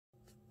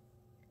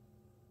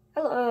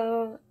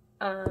Hello.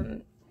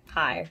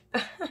 Hi.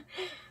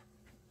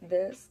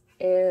 This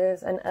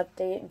is an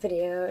update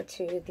video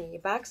to the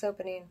box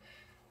opening.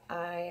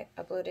 Honestly,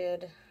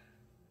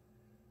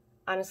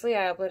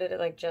 I uploaded it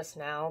like just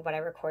now, but I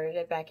recorded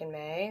it back in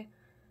May.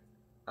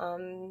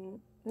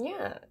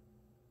 Yeah,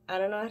 I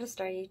don't know how to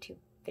start a YouTube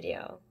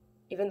video.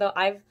 Even though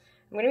I'm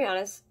gonna be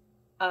honest,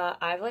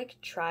 I've like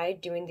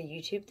tried doing the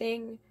YouTube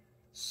thing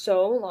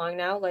so long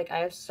now. Like I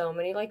have so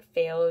many like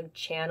failed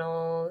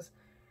channels.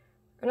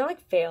 Or not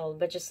like failed,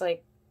 but just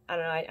like, I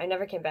don't know, I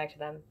never came back to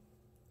them.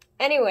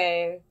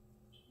 Anyway,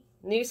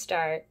 new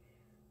start.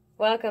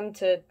 Welcome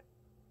to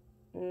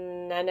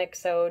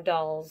NXO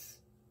Dolls.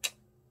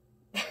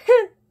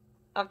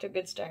 Off to a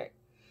good start.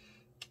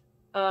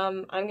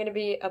 I'm gonna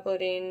be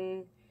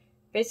uploading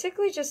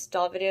basically just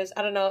doll videos.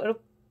 I don't know,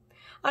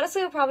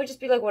 it'll probably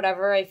just be like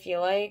whatever I feel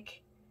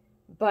like.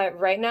 But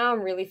right now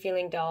I'm really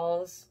feeling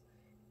dolls.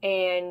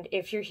 And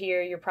if you're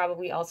here, you're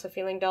probably also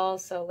feeling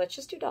dolls, so let's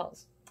just do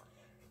dolls.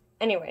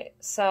 Anyway,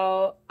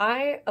 so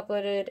I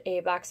uploaded a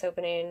box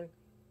opening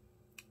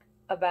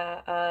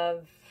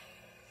oh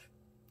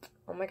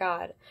my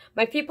god,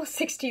 my People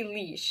 60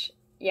 Lishe.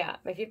 Yeah,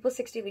 my People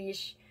 60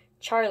 Lishe,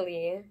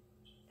 Charlie,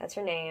 that's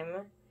her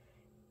name.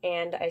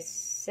 And I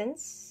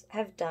since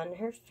have done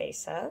her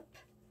face up.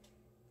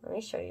 Let me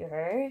show you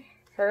her.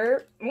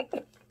 Her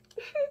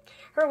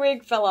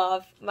wig fell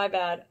off, my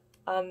bad.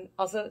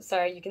 Also,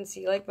 sorry, you can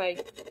see like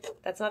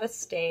that's not a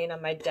stain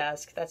on my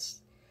desk,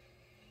 that's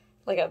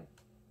like a,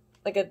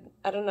 I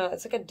don't know,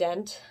 it's like a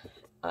dent.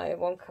 It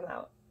won't come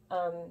out.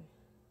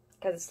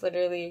 Because it's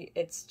literally,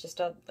 it's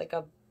just like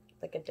a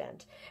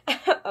dent.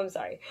 I'm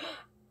sorry.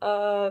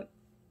 Let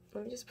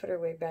me just put her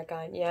wig back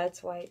on. Yeah,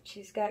 it's white.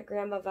 She's got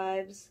grandma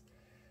vibes.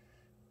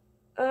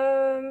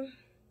 Yeah,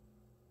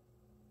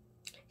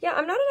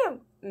 I'm not an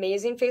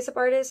amazing face-up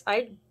artist.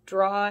 I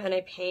draw and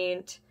I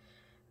paint,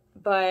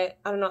 but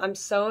I don't know, I'm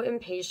so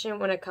impatient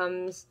when it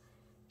comes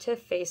to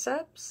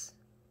face-ups.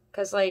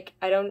 Because, like,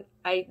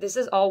 this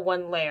is all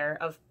one layer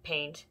of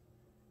paint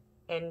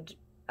and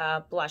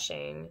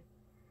blushing.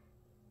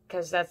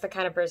 Because that's the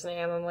kind of person I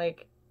am. I'm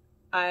like,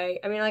 I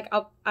mean, like,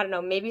 I don't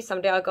know, maybe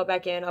someday I'll go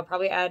back in. I'll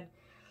probably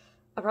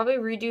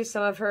redo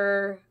some of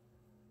her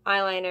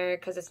eyeliner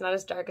because it's not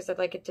as dark as I'd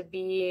like it to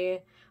be.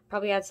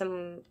 Probably add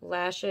some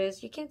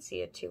lashes. You can't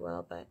see it too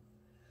well, but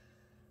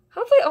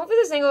hopefully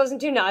this angle isn't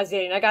too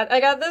nauseating. I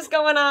got this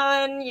going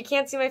on. You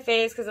can't see my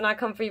face because I'm not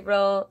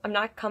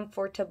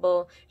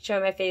comfortable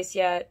showing my face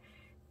yet.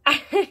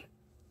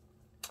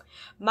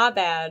 My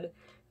bad.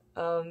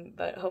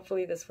 But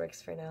hopefully this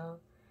works for now.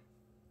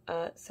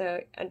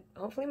 And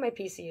hopefully my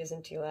PC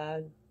isn't too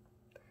loud.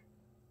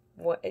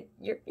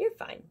 You're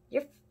fine.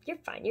 You're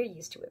fine. You're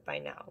used to it by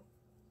now,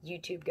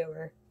 YouTube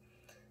goer.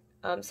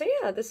 So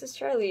yeah, this is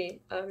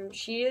Charlie.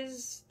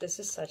 This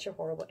is such a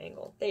horrible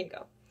angle. There you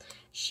go.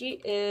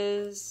 She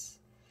is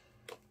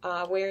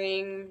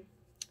wearing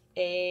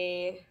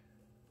a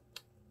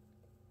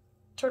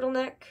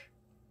turtleneck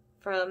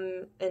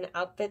from an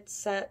outfit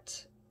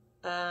set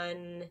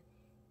on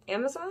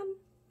Amazon.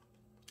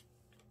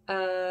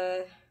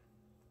 I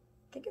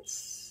think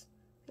it's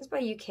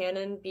by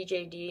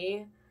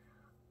BJD.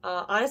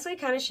 Honestly,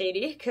 kind of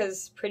shady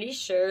because pretty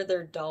sure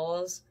they're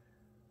dolls.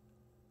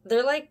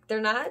 They're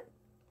not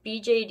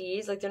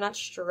BJDs, like they're not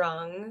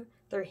strung.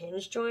 They're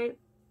hinge joint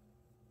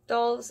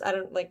dolls.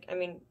 But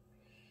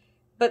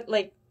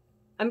like,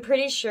 I'm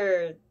pretty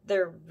sure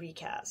they're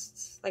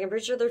recasts. Like, I'm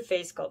pretty sure their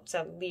face sculpts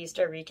at least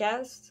are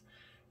recasts.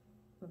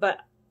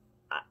 But,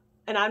 I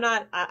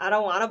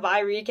don't want to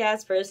buy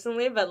recasts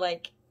personally, but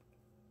like,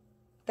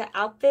 the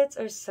outfits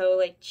are so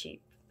like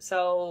cheap.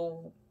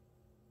 So,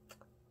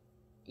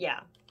 yeah.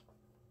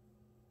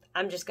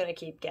 I'm just gonna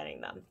keep getting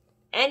them.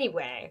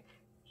 Anyway,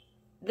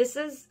 this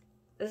is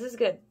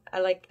good. I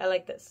like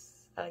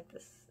this. I like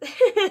this.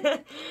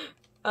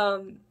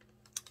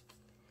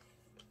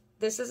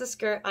 This is a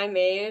skirt I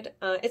made.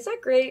 It's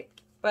not great,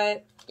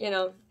 but you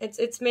know,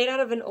 it's made out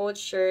of an old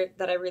shirt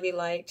that I really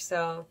liked,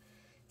 so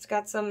it's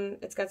got some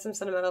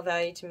sentimental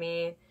value to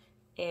me,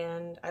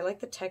 and I like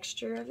the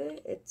texture of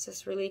it. It's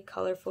this really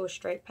colorful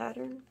stripe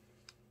pattern.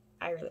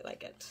 I really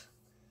like it.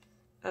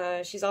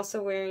 She's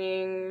also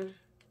wearing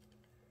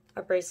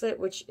a bracelet,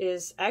 which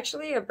is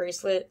actually a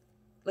bracelet,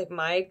 like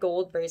my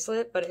gold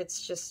bracelet, but I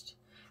just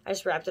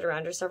wrapped it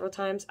around her several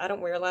times. I don't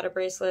wear a lot of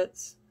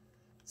bracelets,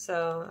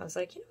 so I was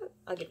like, you know what,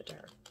 I'll give it to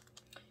her.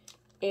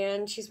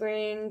 And she's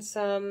wearing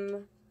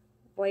some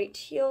white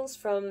heels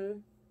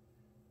from,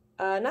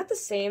 not the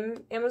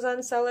same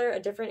Amazon seller, a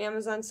different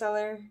Amazon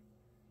seller.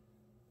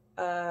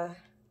 I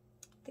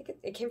think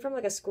it came from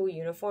like a school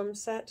uniform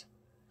set.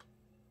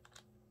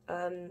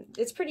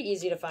 It's pretty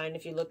easy to find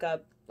if you look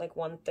up like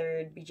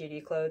 1/3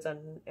 BJD clothes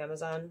on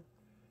Amazon.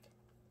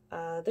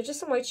 They're just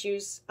some white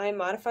shoes. I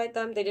modified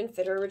them. They didn't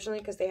fit her originally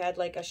because they had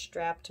like a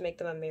strap to make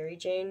them a Mary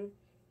Jane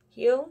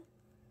heel.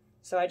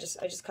 So I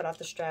just cut off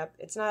the strap.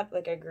 It's not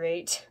like a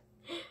great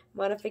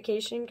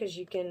modification because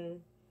you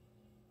can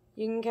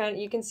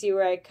see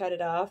where I cut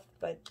it off,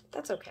 but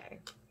that's okay.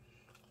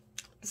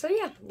 So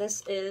yeah,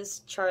 this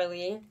is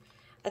Charlie.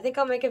 I think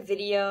I'll make a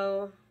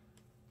video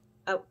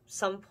at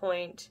some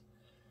point,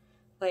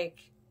 like,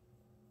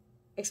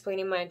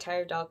 explaining my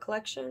entire doll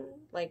collection,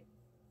 like,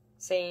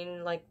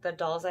 saying, like, the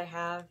dolls I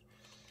have.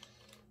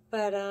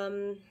 But,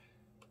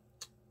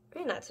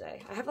 maybe not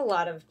today. I have a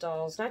lot of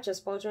dolls, not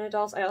just ball jointed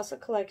dolls. I also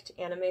collect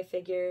anime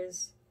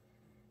figures.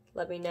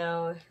 Let me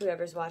know,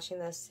 whoever's watching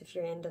this, if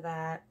you're into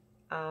that.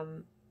 I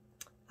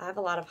have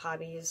a lot of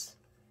hobbies,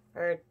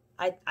 or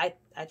I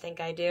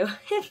think I do.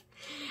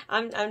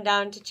 I'm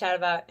down to chat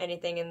about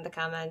anything in the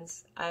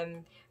comments.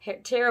 I'm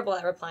terrible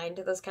at replying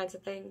to those kinds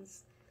of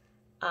things.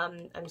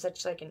 I'm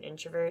such like an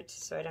introvert,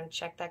 so I don't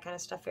check that kind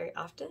of stuff very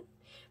often.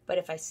 But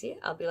if I see it,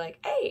 I'll be like,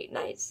 hey,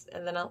 nice,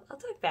 and then I'll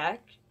talk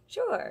back.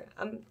 Sure.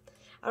 I don't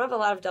have a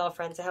lot of doll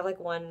friends. I have like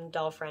one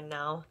doll friend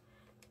now,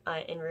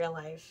 in real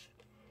life.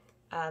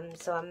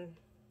 So I'm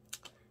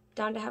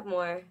down to have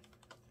more.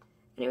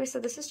 Anyway, so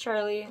this is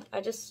Charlie.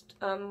 I just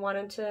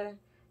wanted to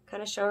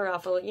kind of show her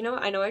off a little. You know,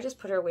 I know I just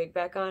put her wig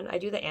back on. I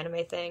do the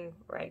anime thing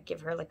where I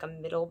give her like a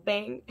middle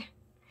bang.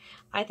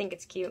 I think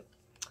it's cute.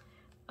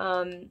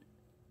 I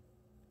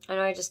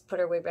know I just put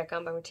her wig back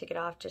on, but I'm going to take it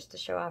off just to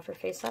show off her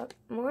face up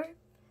more.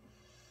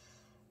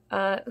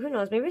 Who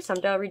knows? Maybe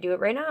someday I'll redo it.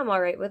 Right now I'm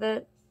alright with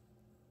it.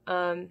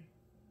 Might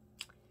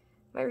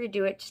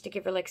redo it just to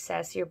give her like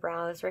sassier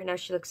brows. Right now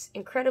she looks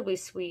incredibly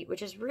sweet,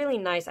 which is really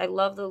nice. I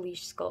love the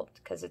Lishe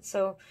sculpt because it's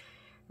so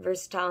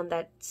versatile, and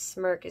that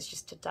smirk is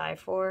just to die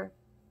for.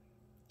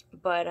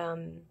 But I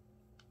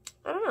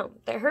don't know.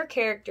 Her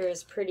character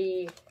is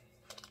pretty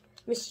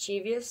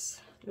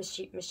mischievous,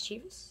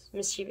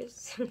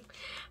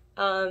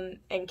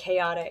 and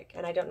chaotic.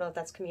 And I don't know if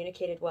that's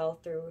communicated well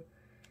through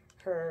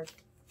her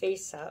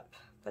face up,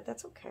 but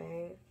that's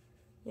okay.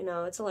 You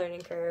know, it's a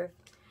learning curve.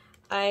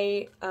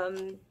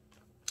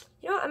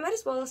 You know, I might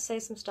as well say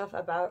some stuff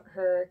about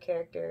her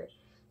character.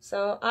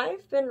 So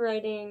I've been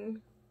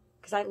writing,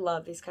 because I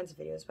love these kinds of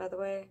videos, by the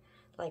way,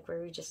 like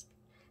where we just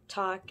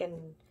talk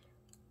and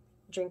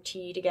drink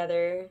tea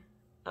together.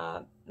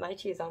 My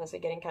tea is honestly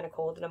getting kind of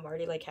cold, and I'm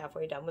already like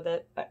halfway done with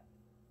it, but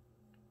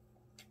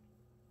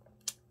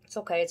it's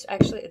okay.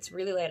 It's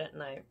really late at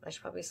night. I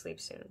should probably sleep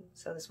soon,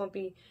 so this won't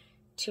be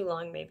too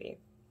long maybe.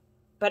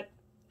 But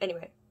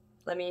anyway,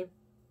 let me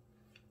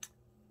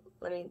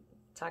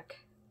talk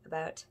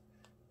about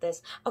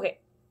this. Okay,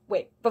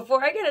 wait,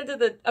 before I get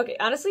into okay,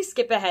 honestly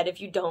skip ahead if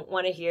you don't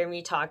want to hear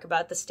me talk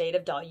about the state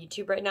of doll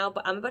YouTube right now,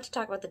 but I'm about to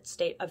talk about the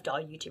state of doll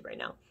YouTube right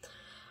now.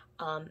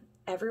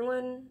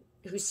 Everyone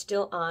who's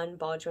still on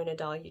ball jointed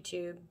doll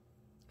YouTube,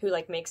 who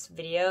like makes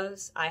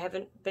videos, I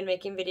haven't been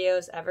making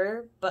videos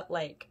ever, but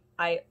like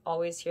I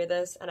always hear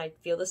this and I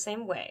feel the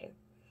same way.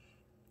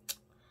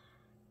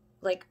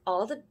 Like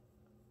all the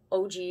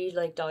OG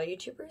like doll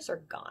YouTubers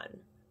are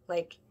gone.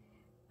 Like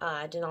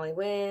Denali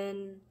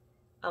Win,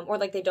 or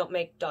like they don't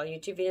make doll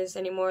YouTube videos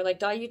anymore. Like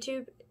doll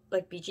YouTube,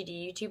 like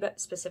BJD YouTube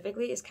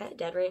specifically, is kind of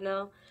dead right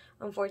now,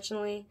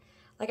 unfortunately.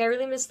 Like I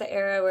really miss the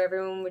era where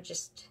everyone would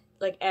just,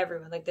 like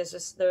everyone, like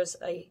there's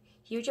a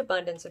huge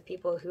abundance of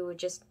people who would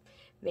just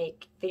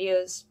make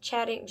videos,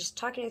 chatting, just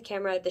talking to the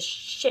camera, the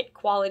shit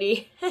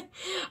quality.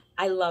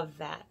 I love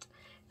that.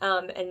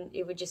 And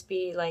it would just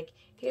be like,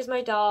 here's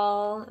my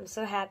doll, I'm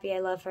so happy, I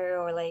love her,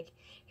 or like,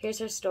 here's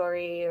her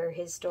story, or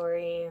his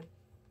story,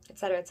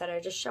 etc.,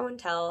 etc. Just show and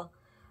tell.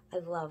 I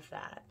love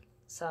that.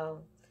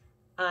 So,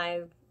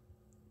 I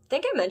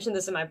think I mentioned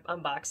this in my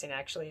unboxing,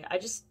 actually.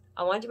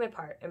 I want to do my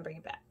part and bring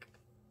it back.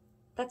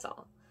 That's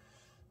all.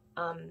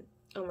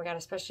 Oh my god,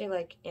 especially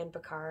like Ann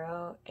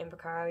Picaro. Ann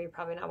Picaro, you're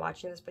probably not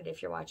watching this, but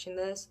if you're watching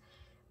this,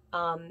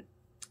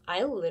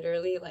 I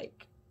literally,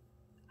 like,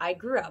 I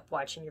grew up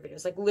watching your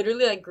videos. Like,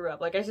 literally, like, grew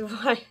up. Like, I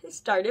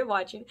started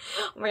watching.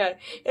 Oh my god.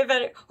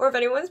 If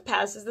anyone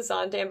passes this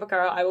on to Ann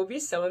Picaro, I will be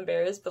so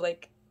embarrassed, but,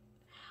 like,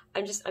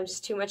 I'm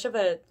just too much of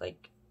a,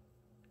 like,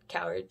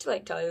 coward to,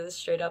 like, tell you this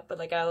straight up, but,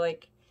 like, I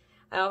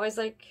always,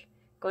 like,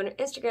 go on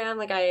Instagram.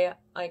 Like, I,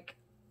 like,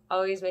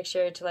 always make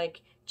sure to,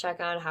 like, check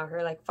on how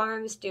her, like,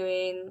 farm's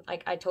doing.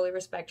 Like, I totally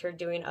respect her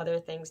doing other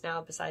things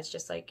now besides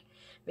just, like,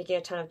 making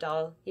a ton of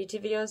doll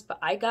YouTube videos, but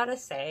I gotta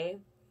say,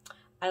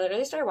 I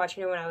literally started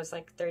watching her when I was,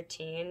 like,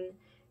 13,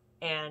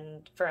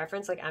 and for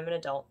reference, like, I'm an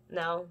adult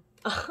now.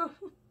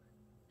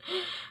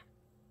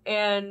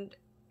 And,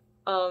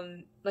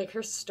 like,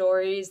 her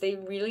stories, they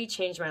really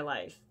changed my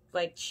life.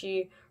 Like,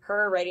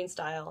 her writing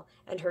style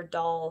and her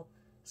doll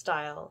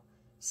style,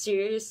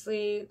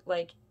 seriously,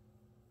 like,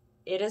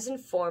 it has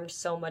informed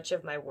so much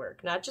of my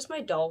work. Not just my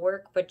doll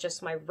work, but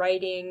just my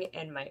writing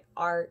and my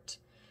art.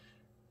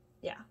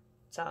 Yeah,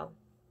 so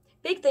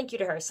big thank you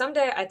to her.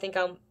 Someday I think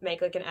I'll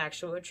make like an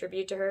actual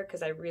tribute to her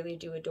because I really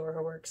do adore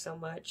her work so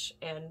much,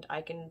 and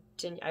I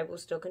will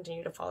still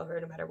continue to follow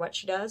her no matter what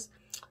she does.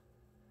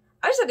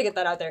 I just had to get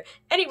that out there.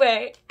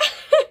 Anyway,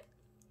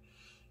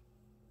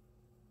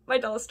 my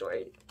doll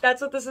story.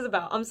 That's what this is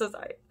about. I'm so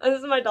sorry. This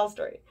is my doll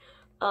story.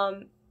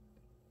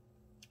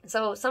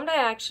 So someday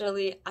I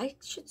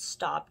should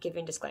stop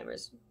giving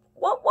disclaimers.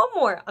 One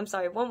more. I'm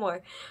sorry, one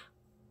more.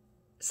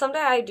 Someday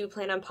I do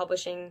plan on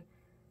publishing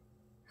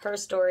her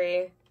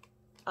story,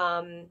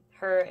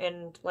 her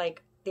and,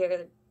 like,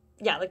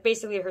 yeah, like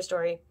basically her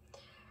story.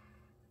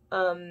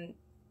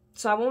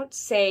 So I won't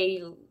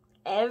say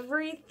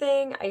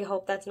everything. I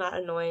hope that's not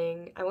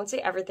annoying. I won't say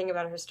everything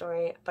about her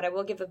story, but I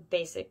will give a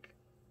basic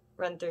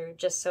run through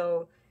just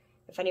so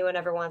if anyone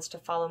ever wants to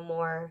follow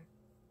more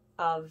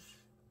of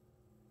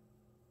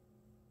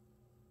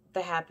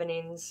the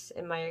happenings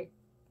in my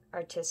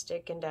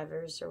artistic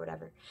endeavors or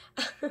whatever,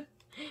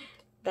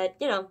 that,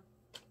 you know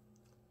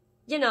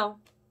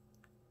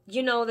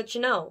that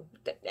you know.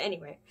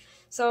 Anyway,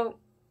 so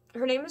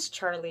her name is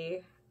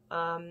Charlie,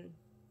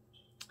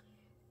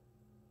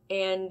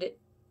 and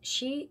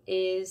she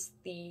is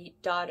the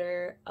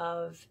daughter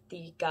of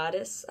the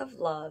goddess of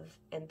love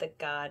and the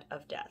god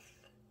of death.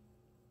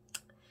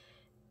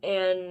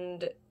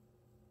 And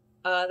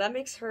that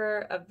makes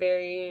her a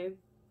very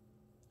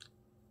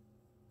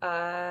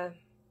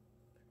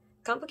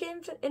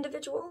complicated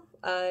individual.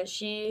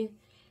 She's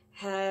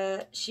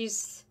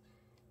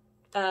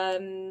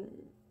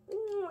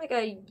like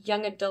a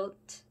young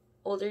adult,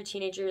 older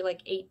teenager,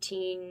 like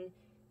 18,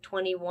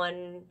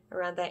 21,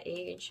 around that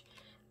age.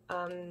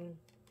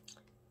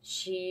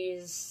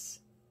 She's,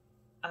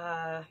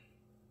 how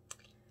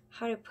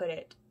to put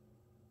it?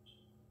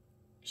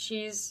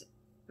 She's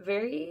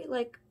very,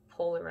 like,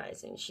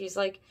 polarizing. She's,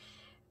 like,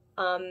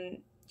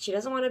 she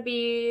doesn't want to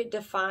be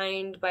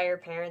defined by her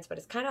parents, but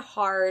it's kind of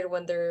hard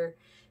when they're,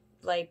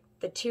 like,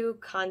 the two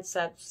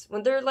concepts,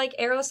 when they're, like,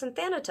 Eros and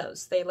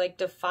Thanatos. They, like,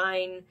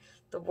 define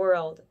the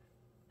world,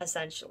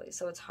 essentially.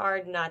 So it's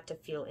hard not to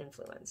feel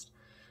influenced.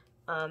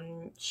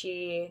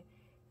 She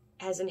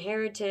has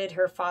inherited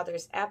her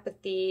father's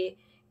apathy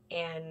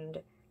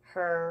and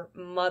her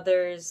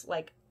mother's,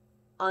 like,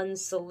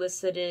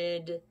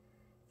 unsolicited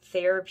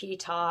therapy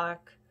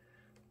talk.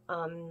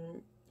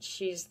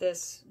 She's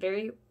this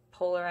very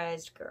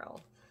polarized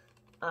girl.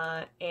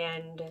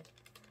 And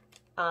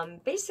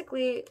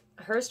basically,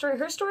 her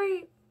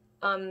story,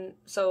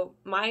 so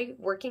my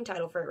working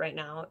title for it right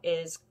now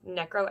is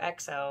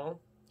Necro-XO.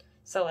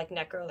 So, like,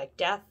 necro, like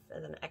death,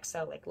 and then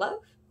XO, like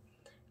love.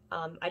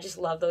 I just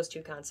love those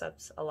two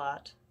concepts a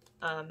lot.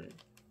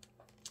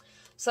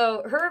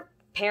 So her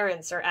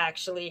parents are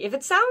actually, if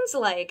it sounds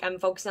like I'm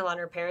focusing on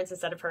her parents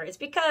instead of her, it's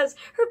because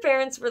her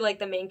parents were like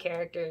the main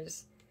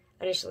characters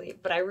initially,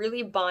 but I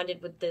really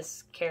bonded with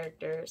this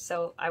character,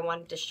 so I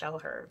wanted to show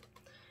her.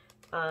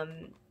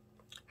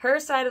 Her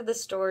side of the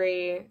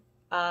story,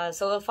 so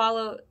it'll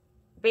follow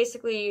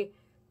basically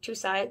two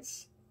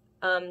sides.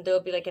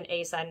 There'll be like an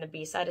A side and a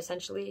B side,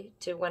 essentially,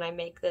 to when I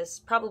make this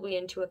probably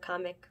into a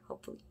comic,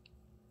 hopefully.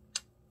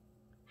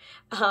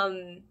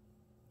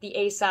 The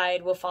A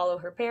side will follow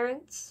her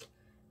parents,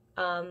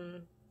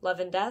 love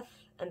and death,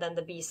 and then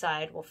the B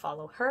side will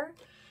follow her.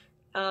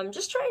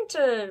 Just trying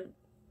to,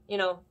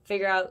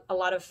 figure out a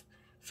lot of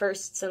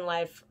firsts in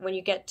life when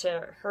you get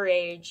to her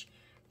age,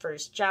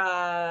 first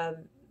job,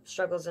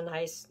 struggles in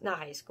not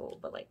high school,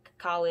 but like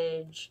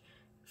college,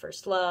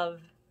 first love,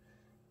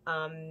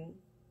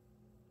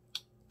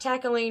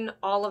 tackling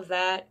all of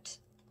that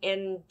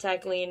and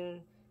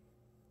tackling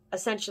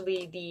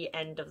essentially the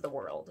end of the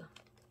world.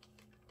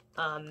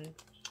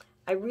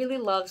 I really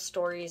love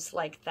stories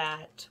like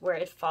that, where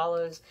it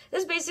follows,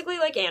 this is basically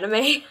like anime.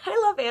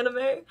 I love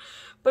anime,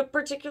 but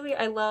particularly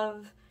I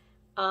love,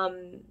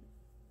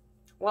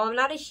 while I'm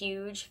not a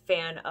huge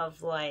fan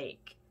of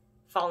like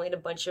following a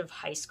bunch of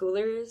high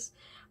schoolers,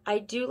 I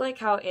do like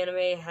how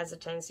anime has a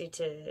tendency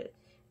to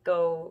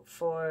go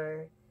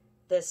for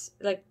this,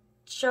 like,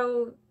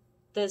 show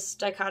this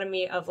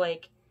dichotomy of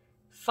like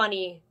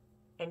funny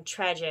and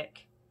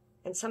tragic,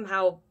 and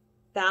somehow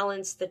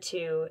balance the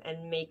two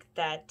and make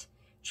that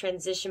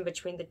transition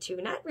between the two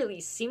not really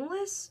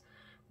seamless,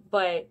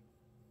 and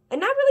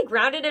not really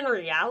grounded in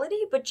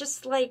reality, but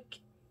just like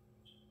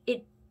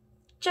it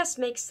just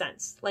makes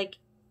sense, like,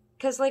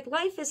 because like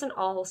life isn't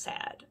all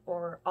sad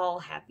or all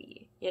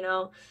happy,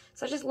 so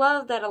I just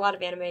love that a lot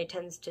of anime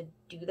tends to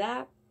do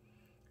that.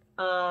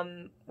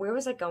 Where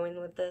was I going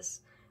with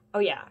this? Oh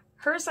yeah,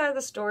 her side of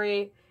the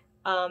story.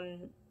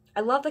 I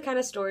love the kind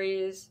of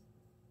stories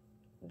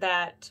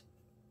that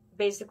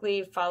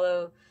basically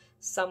follow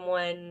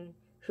someone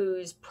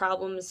whose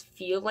problems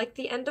feel like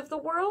the end of the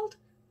world,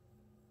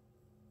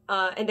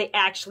 and they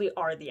actually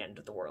are the end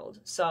of the world.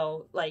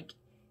 So like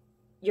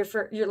you're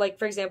like,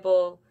 for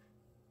example,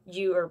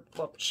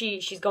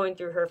 she's going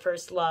through her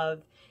first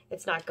love,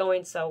 it's not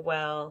going so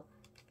well,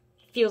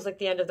 feels like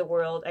the end of the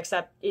world,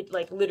 except it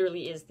like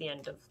literally is the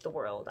end of the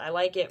world. I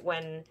like it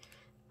when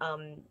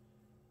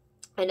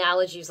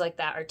analogies like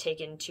that are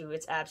taken to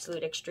its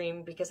absolute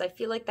extreme, because I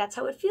feel like that's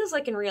how it feels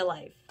like in real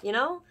life, I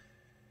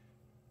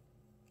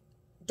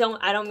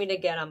don't mean to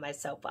get on my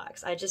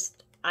soapbox.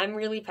 I'm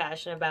really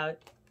passionate about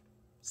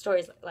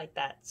stories like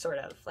that, sort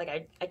of. Like,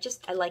 I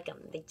like them.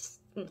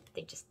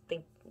 They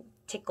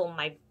tickle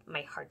my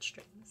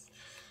heartstrings.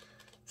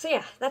 So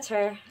yeah, that's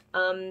her.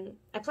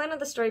 I plan on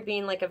the story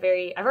being like I've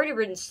already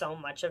written so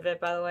much of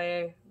it, by the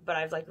way, but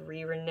I've like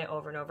rewritten it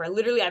over and over. I've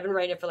been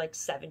writing it for like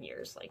 7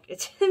 years. Like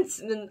it's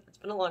been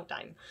a long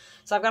time.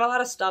 So I've got a lot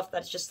of stuff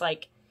that's just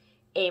like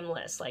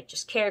aimless, like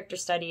just character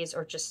studies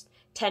or just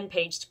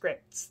 10-page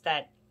scripts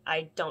that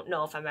I don't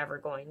know if I'm ever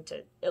going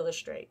to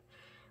illustrate.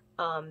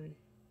 I've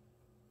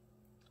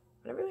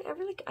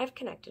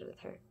connected with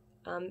her.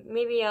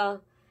 Maybe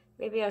I'll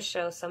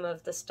show some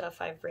of the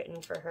stuff I've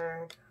written for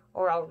her,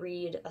 or I'll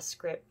read a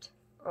script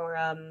or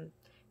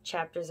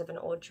chapters of an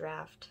old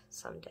draft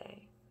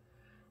someday.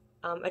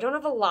 I don't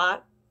have a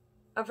lot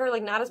of her,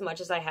 like not as much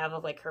as I have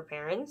of like her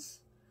parents,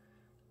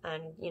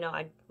 and you know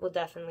I will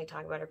definitely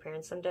talk about her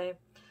parents someday.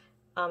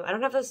 I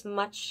don't have as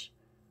much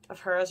of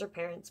her as her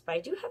parents, but I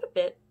do have a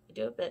bit.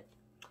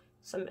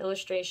 Some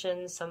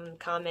illustrations, some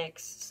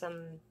comics,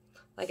 some,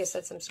 like I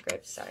said, some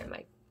scripts. Sorry,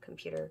 my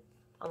computer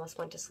almost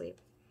went to sleep.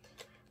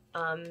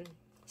 So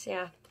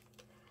yeah,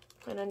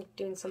 plan on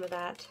doing some of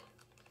that.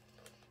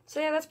 So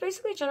yeah, that's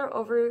basically a general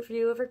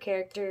overview of her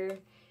character.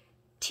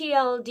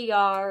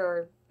 TLDR,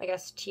 or I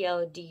guess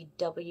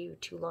TLDW,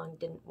 too long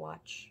didn't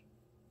watch.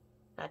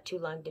 Not too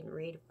long didn't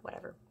read,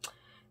 whatever.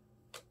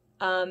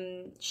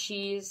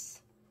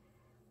 She's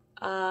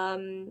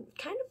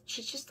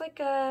just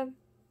like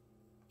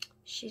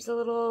she's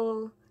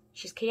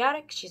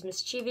chaotic, she's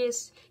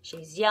mischievous,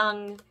 she's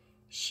young,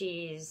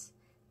 she's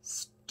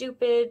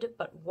stupid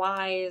but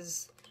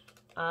wise.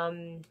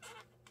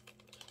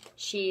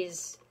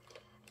 She's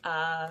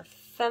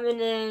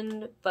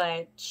feminine,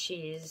 but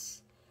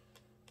she's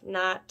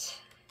got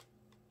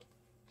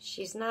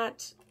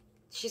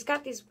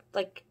these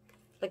like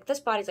this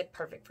body's like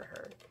perfect for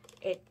her.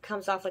 It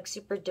comes off like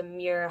super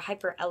demure,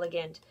 hyper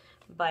elegant,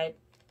 but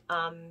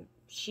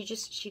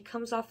she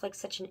comes off like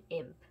such an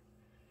imp.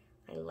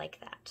 I like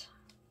that.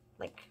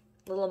 Like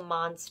little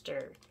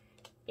monster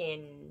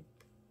in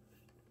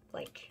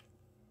like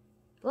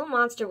little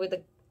monster with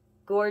a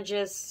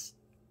gorgeous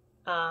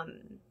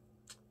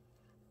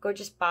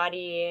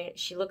body.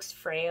 She looks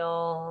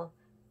frail.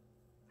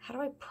 How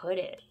do I put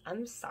it?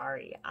 I'm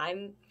sorry.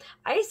 I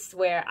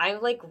swear I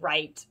like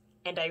write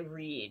and I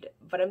read,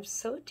 but I'm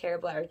so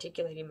terrible at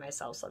articulating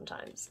myself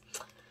sometimes.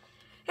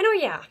 Anyway,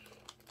 yeah.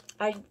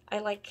 I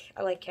like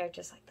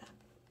characters like that.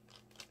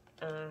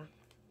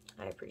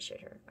 I appreciate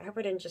her. I hope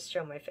I didn't just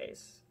show my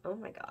face. Oh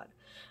my god.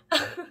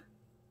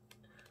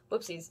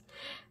 Whoopsies.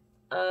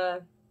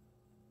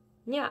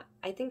 Yeah,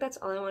 I think that's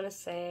all I want to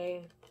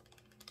say.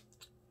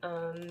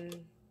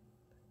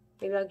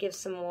 Maybe I'll give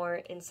some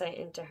more insight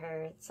into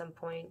her at some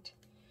point.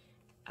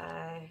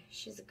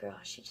 She's a girl.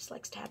 She just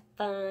likes to have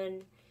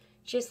fun.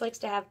 She just likes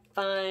to have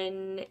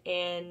fun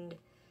and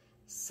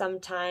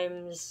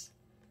sometimes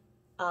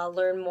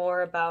learn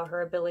more about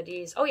her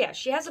abilities. Oh yeah,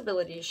 she has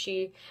abilities.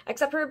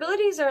 Except her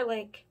abilities are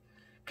like,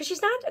 because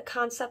she's not a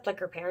concept like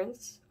her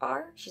parents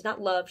are. She's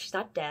not love. She's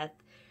not death.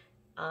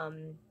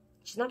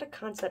 She's not a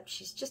concept.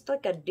 She's just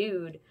like a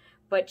dude.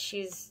 But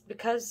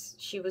because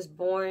she was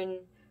born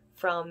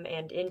from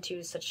and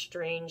into such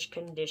strange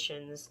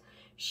conditions,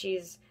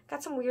 she's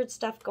got some weird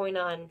stuff going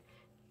on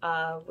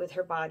with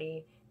her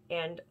body,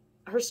 and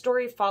her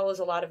story follows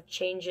a lot of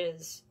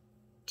changes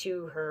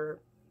to her,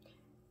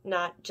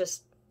 not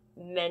just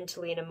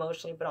mentally and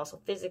emotionally, but also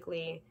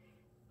physically,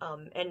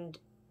 and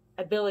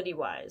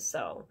ability-wise.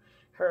 So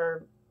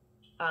her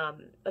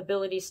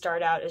abilities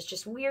start out as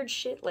just weird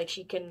shit, like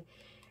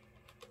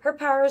her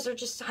powers are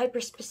just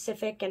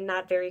hyper-specific and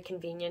not very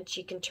convenient.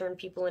 She can turn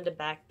people into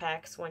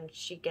backpacks when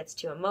she gets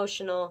too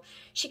emotional.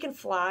 She can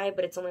fly,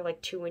 but it's only like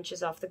 2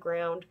 inches off the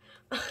ground.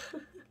 That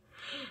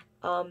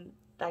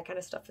kind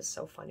of stuff is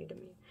so funny to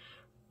me.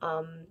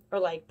 Or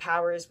like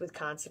powers with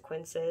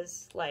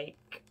consequences,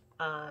 like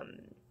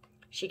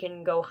she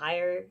can go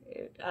higher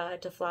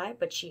to fly,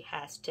 but she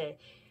has to,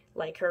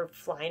 like, her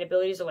flying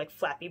abilities are like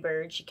Flappy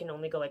Bird. She can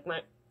only go like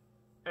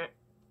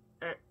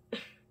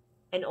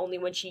and only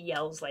when she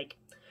yells like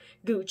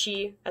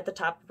Gucci at the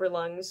top of her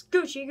lungs.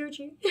 Gucci,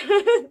 Gucci.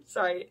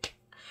 Sorry.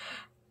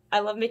 I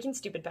love making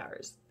stupid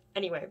powers.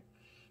 Anyway.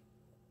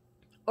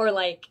 Or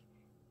like,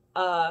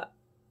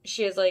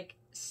 she has like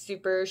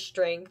super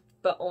strength,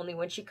 but only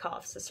when she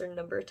coughs a certain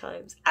number of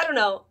times. I don't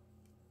know.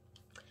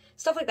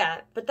 Stuff like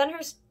that. But then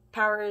her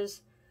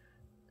powers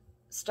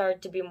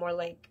start to be more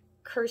like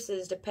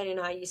curses depending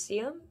on how you see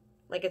them.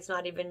 Like, it's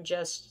not even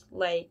just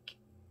like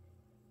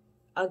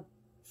a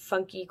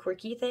funky,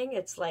 quirky thing.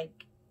 It's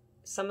like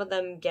some of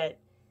them get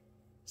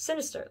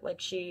sinister. Like,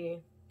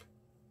 she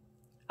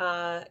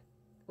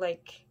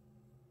like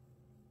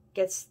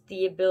gets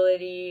the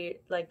ability,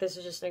 like, this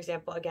is just an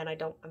example. Again,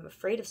 I'm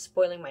afraid of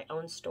spoiling my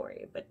own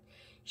story, but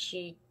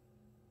she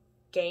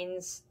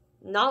gains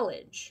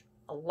knowledge,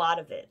 a lot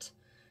of it,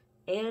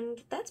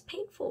 and that's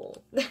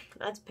painful.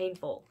 That's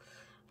painful.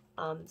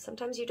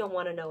 Sometimes you don't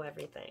want to know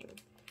everything.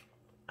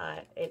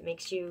 It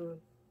makes you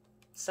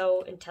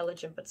so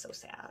intelligent but so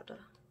sad.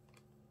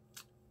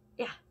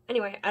 Yeah,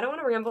 anyway, I don't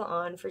want to ramble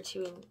on for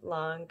too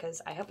long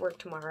because I have work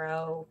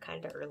tomorrow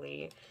kind of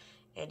early,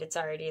 and it's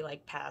already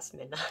like past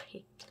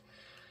midnight.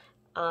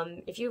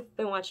 If you've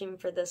been watching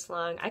for this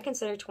long, I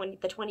consider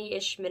the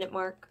 20-ish minute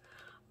mark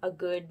a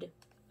good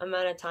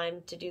amount of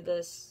time to do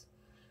this.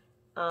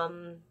 Let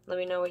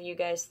me know what you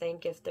guys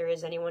think if there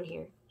is anyone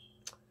here.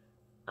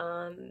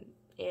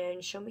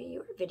 and show me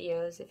your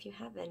videos if you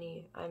have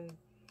any. I'm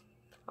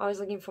always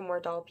looking for more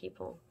doll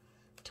people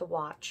to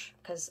watch,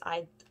 because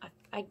I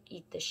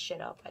eat this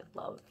shit up. I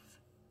love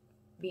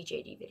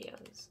BJD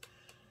videos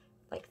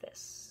like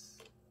this,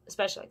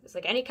 especially like this,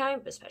 like any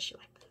kind, but especially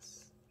like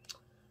this.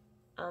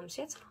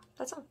 So yeah,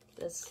 that's all.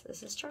 This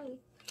is Charlie.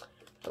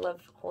 I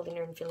love holding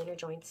her and feeling her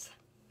joints.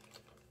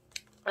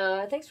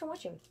 Thanks for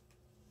watching.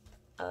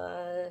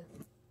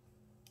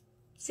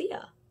 See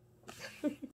ya.